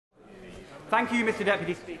Thank you, Mr.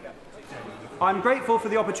 Deputy Speaker. I am grateful for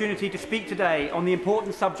the opportunity to speak today on the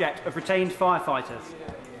important subject of retained firefighters.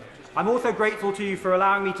 I'm also grateful to you for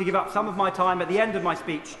allowing me to give up some of my time at the end of my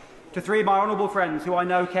speech to three of my honourable friends who I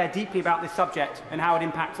know care deeply about this subject and how it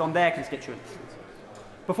impacts on their constituents.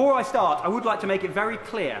 Before I start, I would like to make it very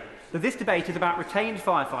clear that this debate is about retained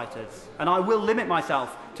firefighters, and I will limit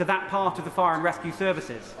myself to that part of the fire and rescue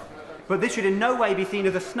services. But this should in no way be seen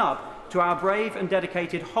as a snub to our brave and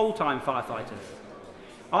dedicated whole-time firefighters.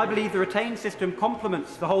 I believe the retained system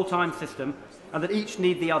complements the whole-time system and that each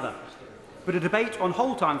need the other. But a debate on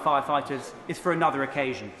whole-time firefighters is for another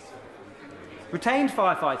occasion. Retained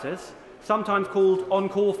firefighters, sometimes called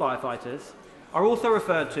on-call firefighters, are also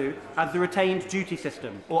referred to as the Retained Duty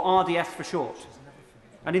System, or RDS for short.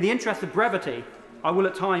 And in the interest of brevity, I will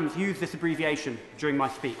at times use this abbreviation during my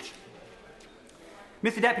speech.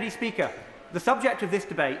 Mr. Deputy Speaker, the subject of this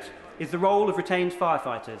debate is the role of retained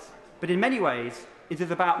firefighters, but in many ways it is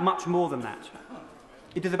about much more than that.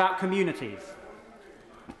 It is about communities.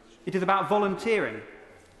 It is about volunteering,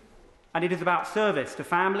 and it is about service to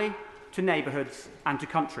family, to neighbourhoods and to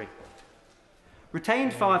country.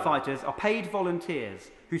 Retained firefighters are paid volunteers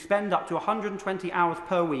who spend up to 120 hours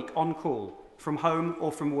per week on call, from home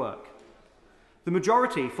or from work. The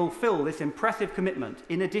majority fulfil this impressive commitment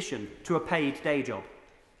in addition to a paid day job.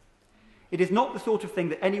 It is not the sort of thing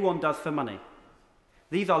that anyone does for money.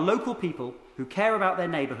 These are local people who care about their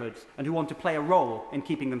neighbourhoods and who want to play a role in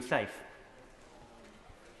keeping them safe.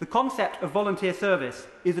 The concept of volunteer service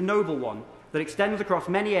is a noble one that extends across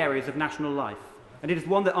many areas of national life, and it is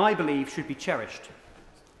one that I believe should be cherished.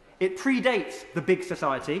 It predates the big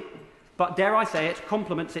society, but dare I say it,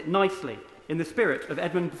 complements it nicely in the spirit of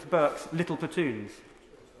Edmund Burke's Little Platoons.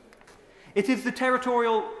 It is the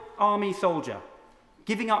territorial army soldier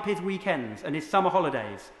giving up his weekends and his summer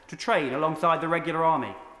holidays to train alongside the regular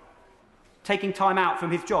army, taking time out from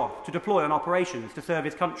his job to deploy on operations to serve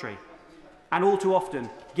his country, and all too often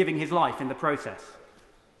giving his life in the process.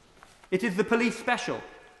 It is the police special,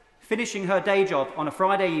 finishing her day job on a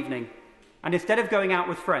Friday evening, and instead of going out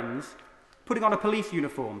with friends, putting on a police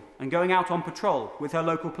uniform and going out on patrol with her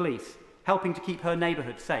local police, helping to keep her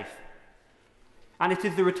neighbourhood safe. And it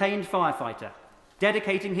is the retained firefighter,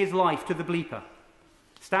 dedicating his life to the bleeper,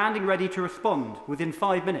 standing ready to respond within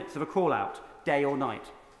 5 minutes of a call-out, day or night.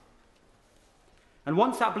 And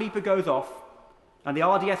once that bleeper goes off, and the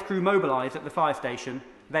RDS crew mobilise at the fire station,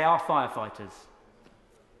 they are firefighters.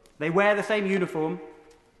 They wear the same uniform,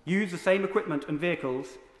 use the same equipment and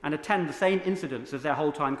vehicles, and attend the same incidents as their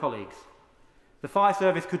whole-time colleagues. The fire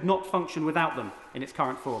service could not function without them in its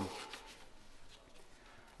current form.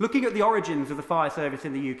 Looking at the origins of the fire service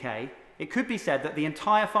in the UK, it could be said that the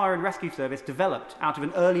entire fire and rescue service developed out of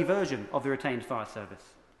an early version of the retained fire service.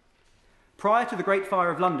 Prior to the Great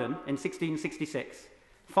Fire of London in 1666,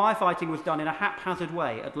 firefighting was done in a haphazard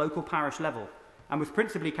way at local parish level and was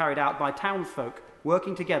principally carried out by townsfolk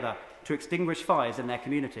working together to extinguish fires in their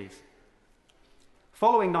communities.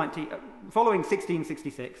 Following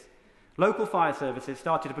 1666, local fire services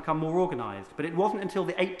started to become more organised, but it wasn't until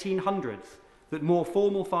the 1800s that more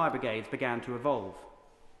formal fire brigades began to evolve.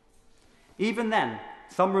 Even then,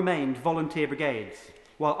 some remained volunteer brigades,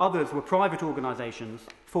 while others were private organisations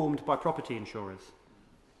formed by property insurers.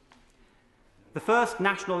 The first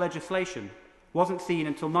national legislation wasn't seen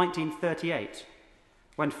until 1938,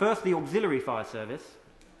 when first the Auxiliary Fire Service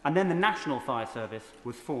and then the National Fire Service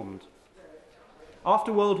was formed.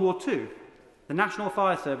 After World War II, the National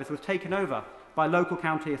Fire Service was taken over by local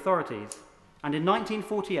county authorities, and in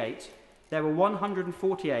 1948 there were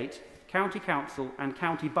 148 county council and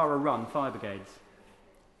county borough-run fire brigades.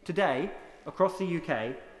 Today, across the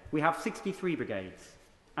UK, we have 63 brigades,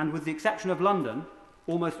 and with the exception of London,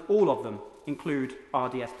 almost all of them include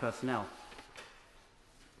RDS personnel.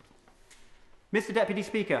 Mr. Deputy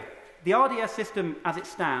Speaker, the RDS system as it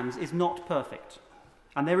stands is not perfect,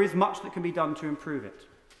 and there is much that can be done to improve it.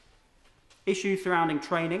 Issues surrounding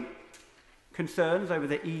training, concerns over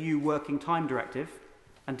the EU Working Time Directive,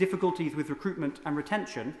 and difficulties with recruitment and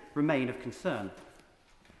retention remain of concern.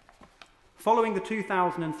 Following the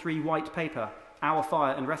 2003 White Paper, Our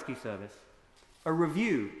Fire and Rescue Service, a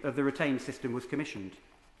review of the retained system was commissioned.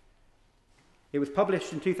 It was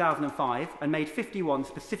published in 2005 and made 51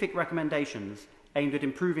 specific recommendations aimed at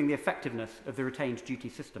improving the effectiveness of the retained duty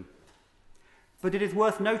system. But it is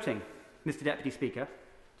worth noting, Mr. Deputy Speaker,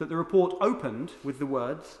 that the report opened with the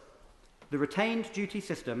words, "The retained duty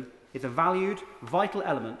system is a valued, vital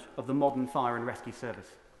element of the modern fire and rescue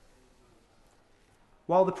service."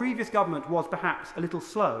 While the previous government was perhaps a little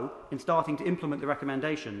slow in starting to implement the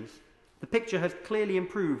recommendations, the picture has clearly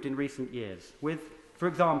improved in recent years, with, for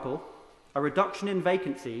example, a reduction in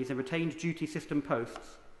vacancies in retained duty system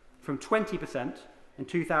posts from 20% in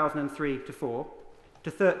 2003-4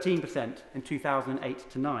 to 13% in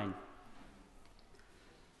 2008-9.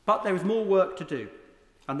 But there is more work to do,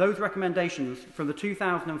 and those recommendations from the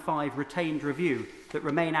 2005 retained review that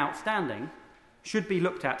remain outstanding should be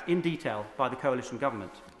looked at in detail by the coalition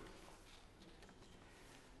government.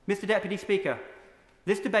 Mr. Deputy Speaker,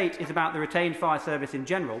 this debate is about the retained fire service in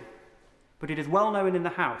general, but it is well known in the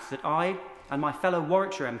House that I and my fellow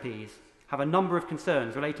Warwickshire MPs have a number of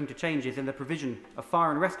concerns relating to changes in the provision of fire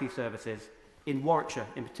and rescue services in Warwickshire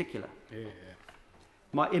in particular.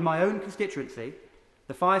 In my own constituency,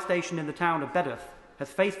 the fire station in the town of Bedworth has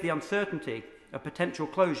faced the uncertainty of potential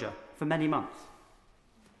closure for many months.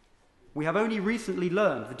 We have only recently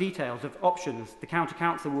learned the details of options the County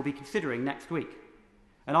Council will be considering next week,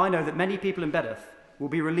 and I know that many people in Bedworth will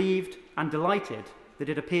be relieved and delighted that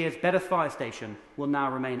it appears Bedworth Fire Station will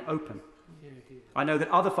now remain open. I know that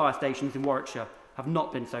other fire stations in Warwickshire have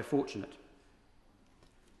not been so fortunate.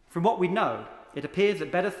 From what we know, it appears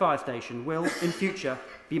that Bedworth Fire Station will, in future,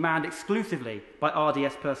 be manned exclusively by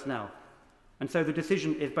RDS personnel, and so the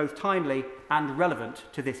decision is both timely and relevant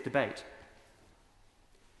to this debate.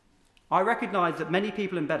 I recognise that many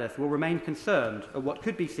people in Bedworth will remain concerned at what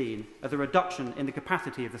could be seen as a reduction in the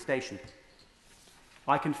capacity of the station.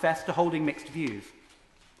 I confess to holding mixed views.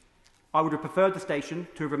 I would have preferred the station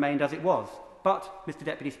to have remained as it was, but, Mr.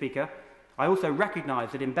 Deputy Speaker, I also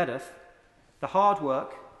recognise that in Bedworth, the hard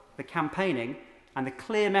work, the campaigning and the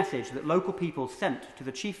clear message that local people sent to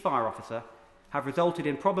the Chief Fire Officer have resulted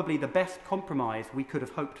in probably the best compromise we could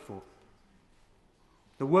have hoped for.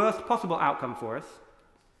 The worst possible outcome for us,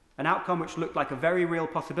 an outcome which looked like a very real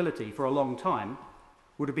possibility for a long time,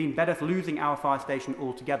 would have been Bedworth losing our fire station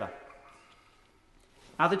altogether.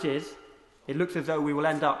 As it is, it looks as though we will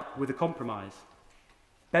end up with a compromise.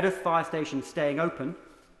 Bedworth Fire Station staying open,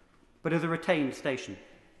 but as a retained station.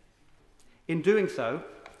 In doing so,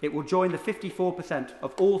 it will join the 54%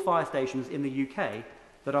 of all fire stations in the UK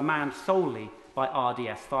that are manned solely by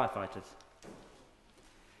RDS firefighters.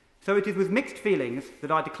 So it is with mixed feelings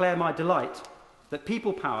that I declare my delight that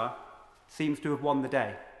people power seems to have won the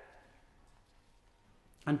day.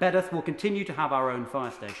 And Bedworth will continue to have our own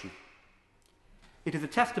fire station. It is a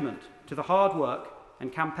testament to the hard work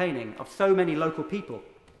and campaigning of so many local people,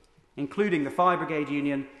 including the Fire Brigade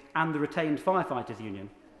Union and the Retained Firefighters Union,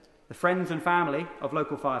 the friends and family of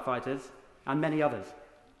local firefighters, and many others.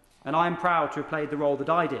 And I am proud to have played the role that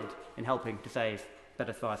I did in helping to save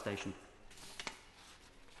Bedworth Fire Station.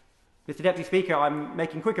 Mr. Deputy Speaker, I'm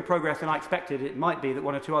making quicker progress than I expected. It might be that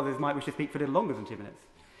one or two others might wish to speak for a little longer than 2 minutes.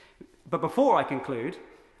 But before I conclude,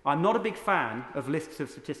 I'm not a big fan of lists of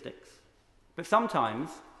statistics. But sometimes,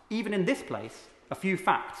 even in this place, a few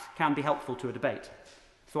facts can be helpful to a debate.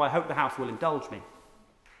 So I hope the House will indulge me.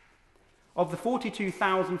 Of the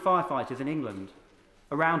 42,000 firefighters in England,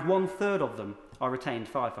 around 1/3 of them are retained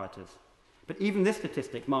firefighters. But even this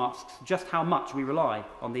statistic masks just how much we rely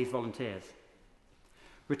on these volunteers.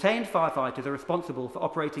 Retained firefighters are responsible for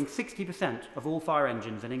operating 60% of all fire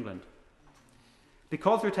engines in England.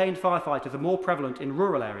 Because retained firefighters are more prevalent in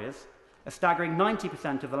rural areas, a staggering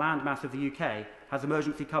 90% of the landmass of the UK has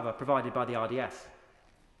emergency cover provided by the RDS.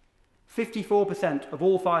 54% of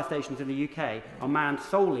all fire stations in the UK are manned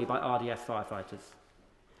solely by RDS firefighters.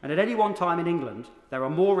 And at any one time in England, there are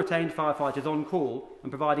more retained firefighters on call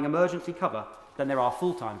and providing emergency cover than there are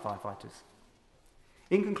full-time firefighters.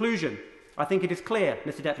 In conclusion, I think it is clear,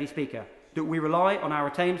 Mr. Deputy Speaker, that we rely on our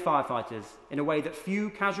retained firefighters in a way that few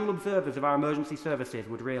casual observers of our emergency services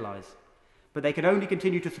would realise. But they can only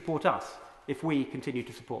continue to support us if we continue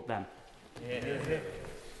to support them.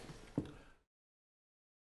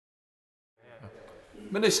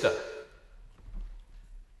 Minister.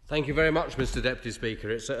 Thank you very much, Mr. Deputy Speaker.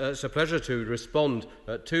 It's a pleasure to respond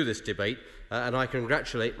to this debate, and I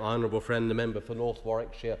congratulate my honourable friend, the member for North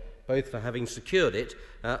Warwickshire, both for having secured it,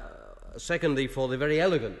 secondly for the very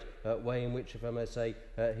elegant way in which, if I may say,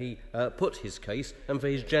 he put his case, and for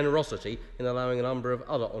his generosity in allowing a number of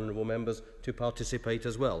other honourable members to participate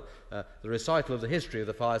as well. The recital of the history of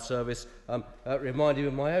the fire service reminded me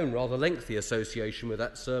of my own rather lengthy association with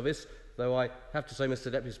that service, though I have to say,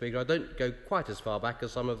 Mr. Deputy Speaker, I don't go quite as far back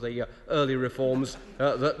as some of the early reforms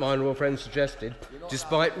that my honourable friend suggested,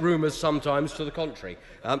 despite rumours sometimes to the contrary.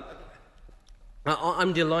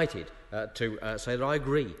 I'm delighted to say that I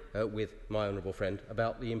agree with my honourable friend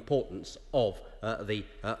about the importance of the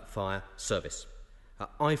fire service.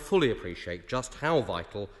 I fully appreciate just how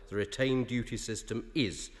vital the retained duty system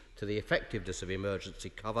is to the effectiveness of emergency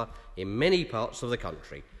cover in many parts of the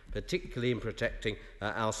country, particularly in protecting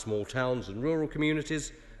our small towns and rural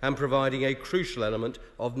communities, and providing a crucial element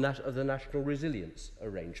of the national resilience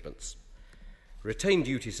arrangements. Retained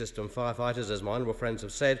duty system firefighters, as my honourable friends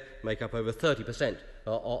have said, make up over 30%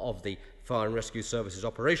 of the Fire and Rescue Service's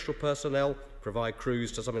operational personnel, provide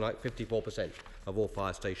crews to something like 54% of all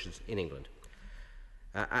fire stations in England.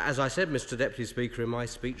 As I said, Mr Deputy Speaker, in my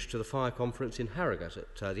speech to the fire conference in Harrogate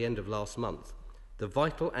at the end of last month, the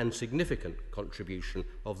vital and significant contribution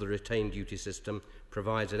of the retained duty system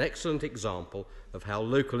provides an excellent example of how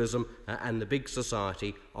localism and the big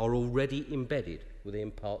society are already embedded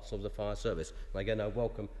within parts of the fire service. And again, I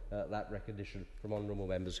welcome that recognition from honourable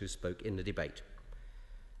members who spoke in the debate.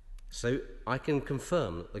 So I can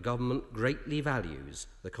confirm that the government greatly values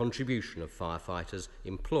the contribution of firefighters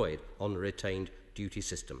employed on the retained duty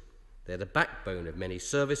system. They're the backbone of many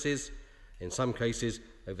services, in some cases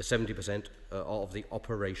over 70% of the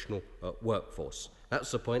operational workforce.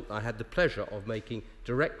 That's the point I had the pleasure of making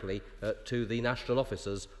directly to the national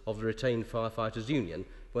officers of the Retained Firefighters Union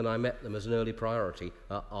when I met them as an early priority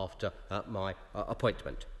after my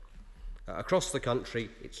appointment. Across the country,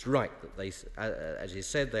 it's right that they, as is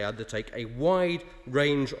said, they undertake a wide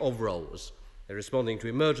range of roles. They're responding to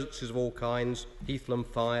emergencies of all kinds, heathland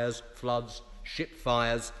fires, floods, ship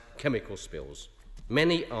fires, chemical spills.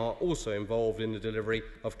 Many are also involved in the delivery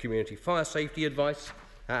of community fire safety advice,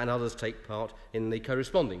 and others take part in the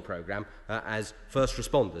corresponding programme as first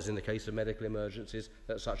responders in the case of medical emergencies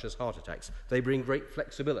such as heart attacks. They bring great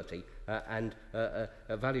flexibility and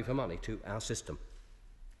value for money to our system.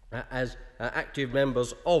 As active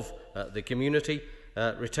members of the community,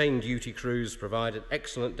 retained duty crews provide an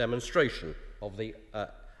excellent demonstration of the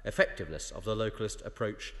effectiveness of the localist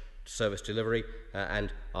approach to service delivery,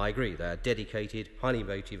 and I agree, they are dedicated, highly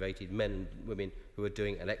motivated men and women who are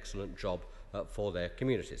doing an excellent job for their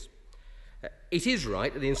communities. It is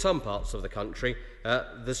right that in some parts of the country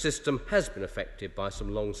the system has been affected by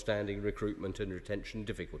some long-standing recruitment and retention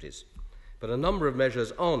difficulties. But a number of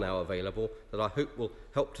measures are now available that I hope will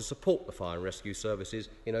help to support the fire and rescue services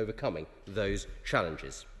in overcoming those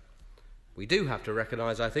challenges. We do have to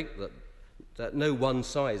recognise, I think, that no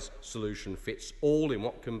one-size solution fits all in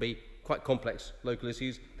what can be quite complex local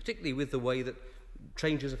issues, particularly with the way that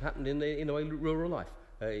changes have happened in the way rural life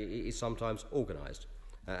is sometimes organised,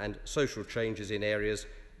 and social changes in areas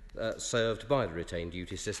served by the retained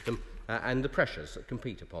duty system and the pressures that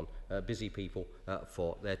compete upon busy people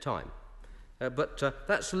for their time. But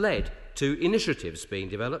that's led to initiatives being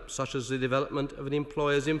developed, such as the development of an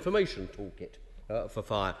employer's information toolkit for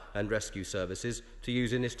fire and rescue services to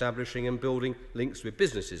use in establishing and building links with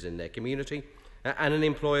businesses in their community, and an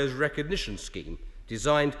employer's recognition scheme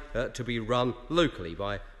designed to be run locally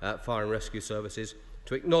by fire and rescue services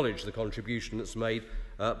to acknowledge the contribution that's made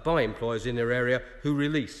by employers in their area who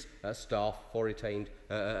release staff for retained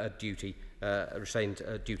duty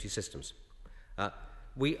systems.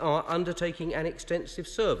 We are undertaking an extensive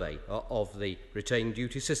survey of the retained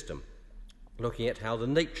duty system, looking at how the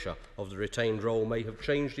nature of the retained role may have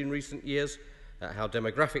changed in recent years, how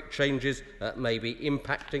demographic changes may be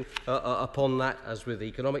impacting upon that, as with the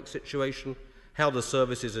economic situation, how the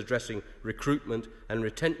service is addressing recruitment and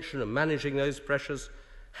retention and managing those pressures,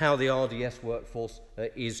 how the RDS workforce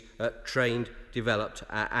is trained, developed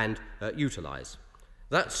and utilised.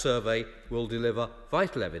 That survey will deliver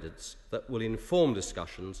vital evidence that will inform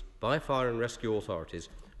discussions by fire and rescue authorities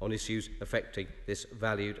on issues affecting this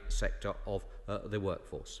valued sector of the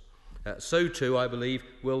workforce. So too, I believe,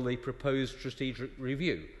 will the proposed strategic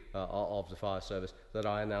review of the fire service that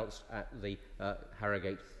I announced at the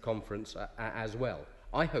Harrogate conference as well.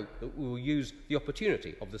 I hope that we will use the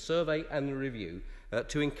opportunity of the survey and the review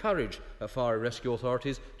to encourage fire and rescue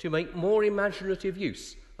authorities to make more imaginative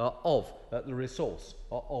use of the resource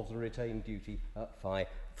of the retained duty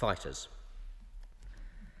firefighters.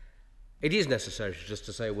 It is necessary just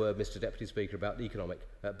to say a word, Mr Deputy Speaker, about the economic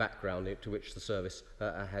background to which the service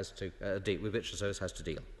has to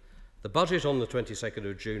deal. The budget on the 22nd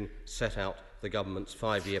of June set out the government's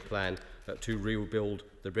 5-year plan to rebuild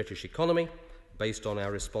the British economy based on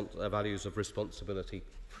our values of responsibility,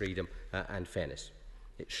 freedom and fairness.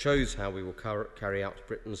 It shows how we will carry out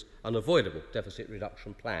Britain's unavoidable deficit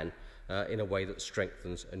reduction plan in a way that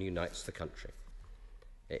strengthens and unites the country.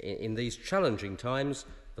 In these challenging times,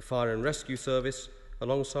 the Fire and Rescue Service,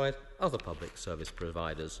 alongside other public service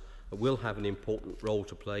providers, will have an important role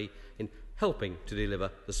to play in helping to deliver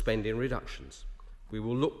the spending reductions. We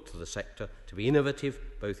will look to the sector to be innovative,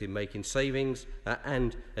 both in making savings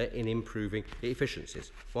and in improving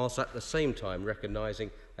efficiencies, whilst at the same time recognising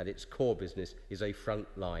that its core business is a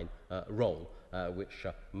frontline role, which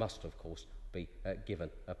must, of course, be given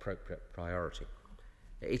appropriate priority.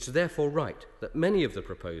 It's therefore right that many of the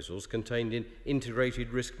proposals contained in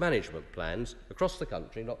integrated risk management plans across the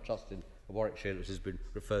country, not just in Warwickshire, which has been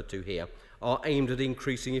referred to here, are aimed at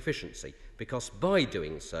increasing efficiency, because by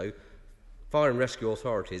doing so, fire and rescue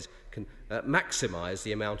authorities can maximise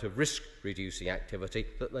the amount of risk-reducing activity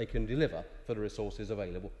that they can deliver for the resources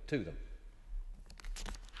available to them.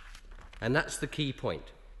 And that's the key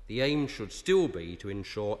point. The aim should still be to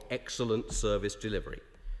ensure excellent service delivery.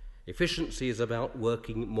 Efficiency is about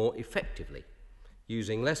working more effectively,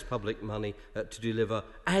 using less public money to deliver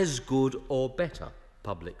as good or better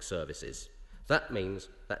public services. That means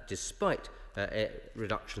that despite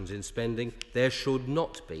reductions in spending, there should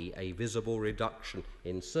not be a visible reduction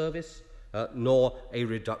in service nor a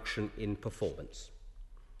reduction in performance.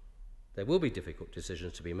 There will be difficult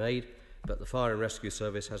decisions to be made, but the Fire and Rescue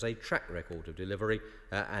Service has a track record of delivery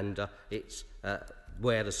and it's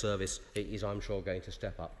where the service is, I'm sure, going to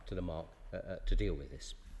step up to the mark to deal with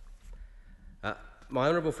this. My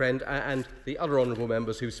honourable friend and the other honourable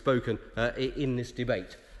members who've spoken in this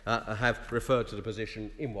debate have referred to the position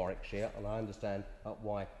in Warwickshire, and I understand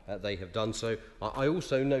why they have done so. I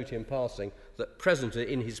also note in passing that present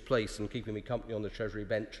in his place and keeping me company on the Treasury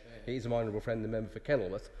bench is my honourable friend, the member for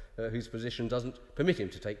Kenilworth, whose position doesn't permit him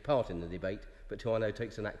to take part in the debate, but who I know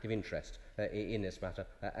takes an active interest in this matter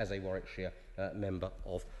as a Warwickshire Member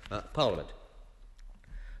of Parliament.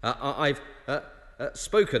 I've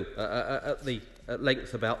spoken at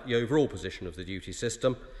length about the overall position of the duty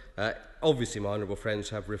system. Obviously, my honourable friends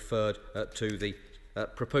have referred to the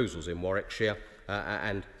proposals in Warwickshire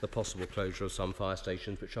and the possible closure of some fire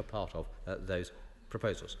stations which are part of those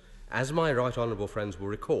proposals. As my right honourable friends will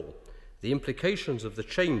recall, the implications of the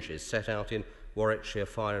changes set out in Warwickshire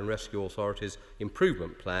Fire and Rescue Authority's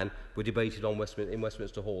improvement plan were debated in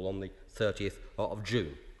Westminster Hall on the 30th of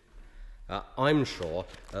June. I'm sure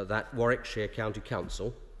that Warwickshire County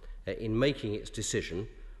Council, in making its decision,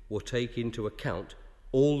 will take into account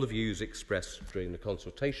all the views expressed during the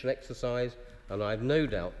consultation exercise, and I have no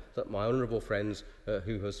doubt that my honourable friends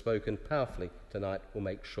who have spoken powerfully tonight will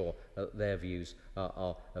make sure that their views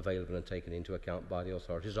are available and taken into account by the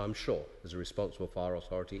authorities. I'm sure, as a responsible fire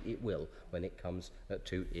authority, it will when it comes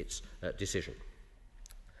to its decision.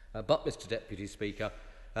 But, Mr Deputy Speaker,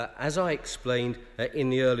 as I explained in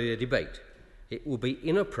the earlier debate, it will be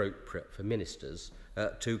inappropriate for ministers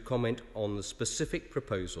to comment on the specific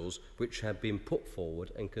proposals which have been put forward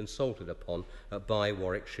and consulted upon by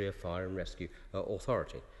Warwickshire Fire and Rescue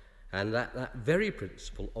Authority. And that very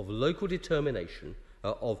principle of local determination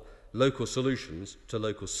of local solutions to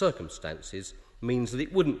local circumstances means that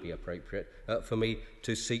it wouldn't be appropriate for me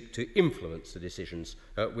to seek to influence the decisions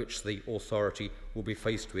which the authority will be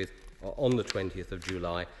faced with on the 20th of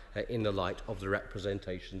July in the light of the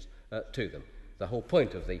representations to them. The whole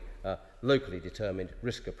point of the locally determined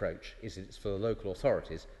risk approach is that it's for the local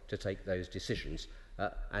authorities to take those decisions,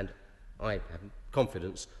 and I have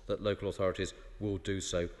confidence that local authorities will do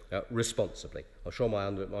so responsibly. I'm sure my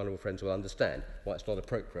honourable friends will understand why it's not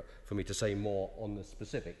appropriate for me to say more on the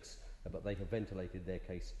specifics, but they have ventilated their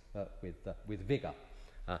case with vigour.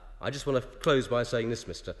 I just want to close by saying this,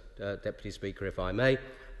 Mr Deputy Speaker, if I may.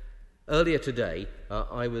 Earlier today,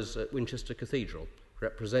 I was at Winchester Cathedral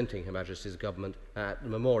representing Her Majesty's Government at the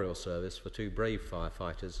memorial service for two brave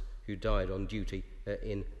firefighters who died on duty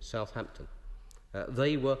in Southampton.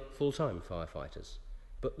 They were full-time firefighters,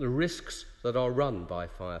 but the risks that are run by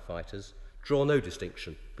firefighters draw no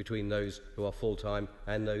distinction between those who are full-time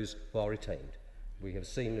and those who are retained. We have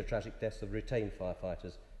seen the tragic deaths of retained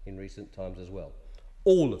firefighters in recent times as well.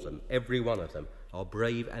 All of them, every one of them, are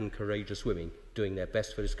brave and courageous women doing their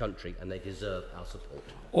best for this country, and they deserve our support.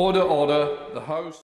 Order, order. The House...